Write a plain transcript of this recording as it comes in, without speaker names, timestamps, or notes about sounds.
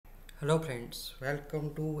Hello friends,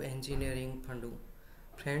 welcome to Engineering Fundu.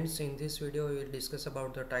 Friends, in this video we will discuss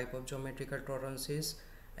about the type of geometrical tolerances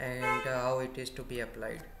and how it is to be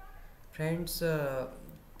applied. Friends, the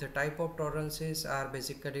type of tolerances are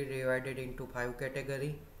basically divided into 5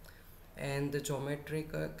 categories, and the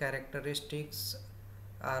geometric characteristics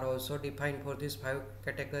are also defined for these 5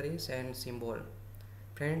 categories and symbol.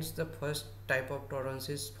 Friends, the first type of tolerance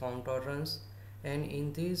is form tolerance, and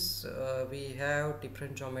in this we have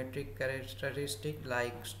different geometric characteristics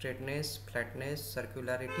like straightness, flatness,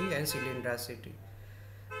 circularity and cylindricity.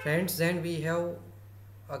 Friends, then we have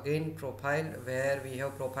again profile, where we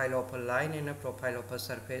have profile of a line and a profile of a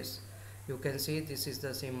surface. You can see this is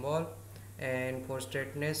the symbol, and for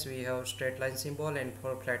straightness we have straight line symbol, and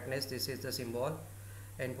for flatness this is the symbol,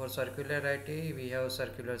 and for circularity we have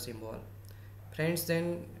circular symbol. Friends,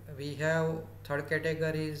 then we have third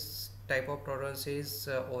category is type of tolerance is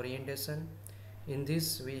orientation. In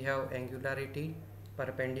this we have angularity,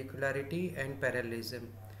 perpendicularity and parallelism.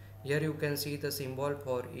 Here you can see the symbol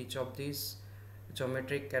for each of these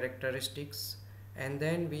geometric characteristics. And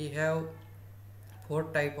then we have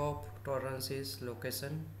fourth type of tolerance is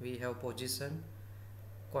location. We have position,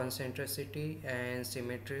 concentricity and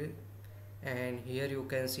symmetry, and here you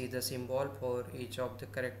can see the symbol for each of the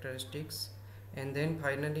characteristics. And then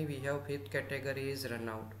finally we have fifth category is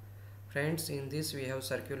runout. Friends, in this we have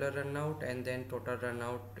circular runout and then total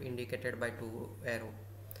runout indicated by 2 arrow.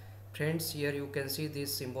 Friends, here you can see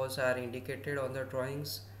these symbols are indicated on the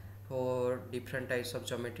drawings for different types of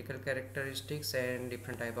geometrical characteristics and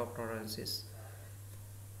different type of tolerances.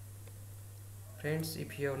 Friends,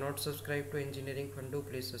 if you have not subscribed to Engineering Fundu,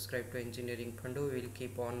 please subscribe to Engineering Fundu. We will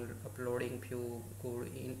keep on uploading few good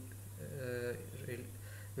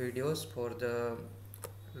videos for the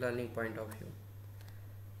learning point of view.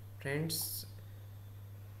 Friends,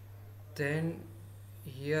 then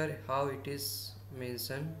here how it is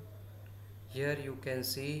mentioned. Here you can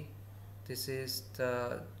see this is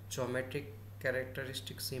the geometric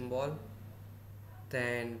characteristic symbol.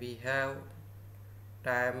 Then we have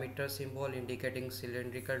diameter symbol indicating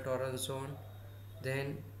cylindrical tolerance zone.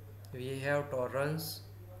 Then we have tolerance,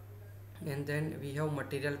 and then we have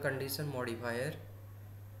material condition modifier,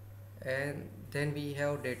 and then we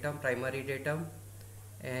have datum, primary datum,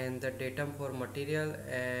 and the datum for material,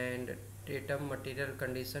 and datum material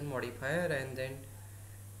condition modifier, and then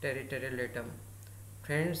territorial datum.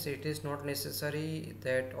 Friends, it is not necessary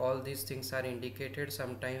that all these things are indicated.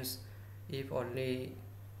 Sometimes if only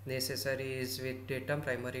necessary is with datum,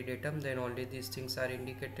 primary datum, then only these things are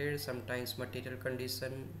indicated. Sometimes material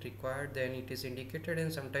condition required, then it is indicated,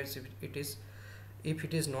 and sometimes if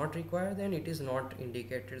it is not required, then it is not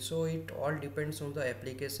indicated. So it all depends on the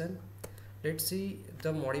application. Let's see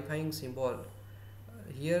the modifying symbol.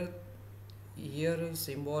 Here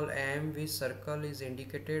symbol M with circle is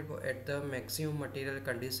indicated at the maximum material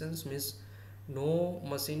conditions, means no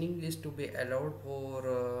machining is to be allowed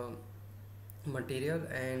for material,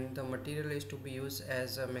 and the material is to be used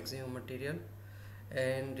as a maximum material,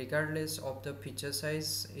 and regardless of the feature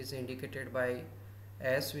size is indicated by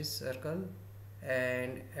S with circle,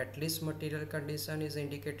 and at least material condition is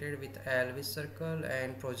indicated with L with circle,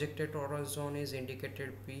 and projected tolerance zone is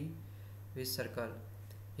indicated P with circle.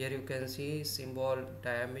 Here you can see symbol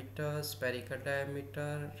diameter, spherical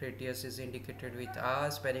diameter, radius is indicated with R,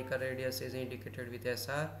 spherical radius is indicated with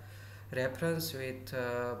SR, reference with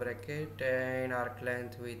bracket, and arc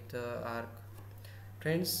length with arc.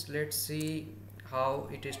 Friends, let's see how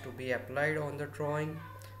it is to be applied on the drawing.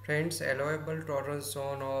 Friends, allowable tolerance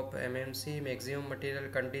zone of MMC, maximum material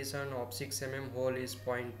condition of 6 mm hole is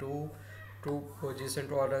 0.2. Position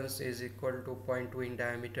tolerance is equal to 0.2 in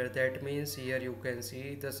diameter. That means here you can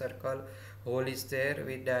see the circle hole is there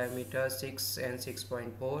with diameter 6 and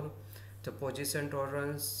 6.4. The position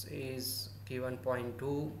tolerance is given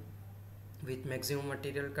 0.2 with maximum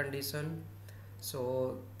material condition.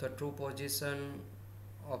 So the true position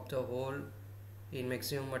of the hole in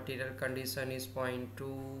maximum material condition is 0.2,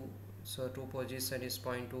 so true position is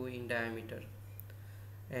 0.2 in diameter,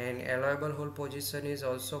 and allowable hole position is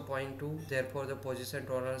also 0.2, therefore the position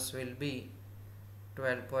tolerance will be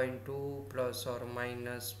 12.2 plus or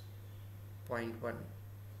minus 0.1.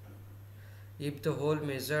 If the hole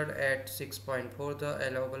measured at 6.4, the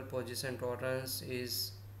allowable position tolerance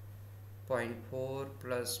is 0.4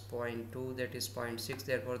 plus 0.2, that is 0.6,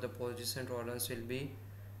 therefore the position tolerance will be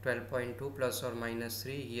 12.2 plus or minus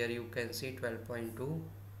 3. Here you can see 12.2,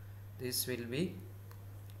 this will be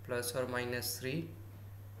plus or minus 3,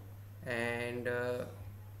 and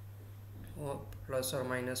plus or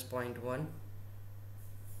minus 0.1,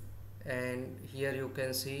 and here you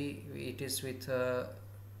can see it is with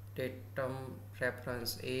datum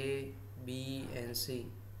reference A, B and C.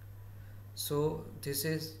 So this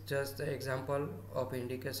is just the example of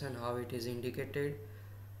indication how it is indicated.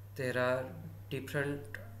 There are different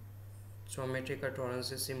geometrical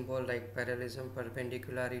tolerances symbol like parallelism,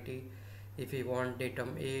 perpendicularity. If we want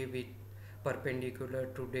datum A with perpendicular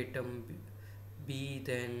to datum B,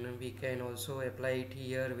 then we can also apply it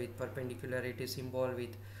here with perpendicularity symbol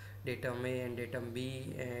with datum A and datum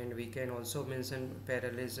B, and we can also mention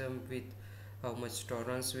parallelism with how much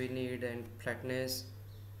tolerance we need and flatness.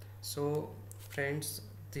 So friends,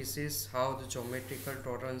 this is how the geometrical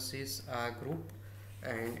tolerances are grouped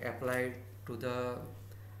and applied to the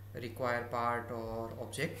required part or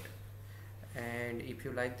object. And if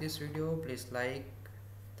you like this video, please like.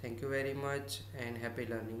 Thank you very much and happy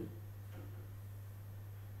learning.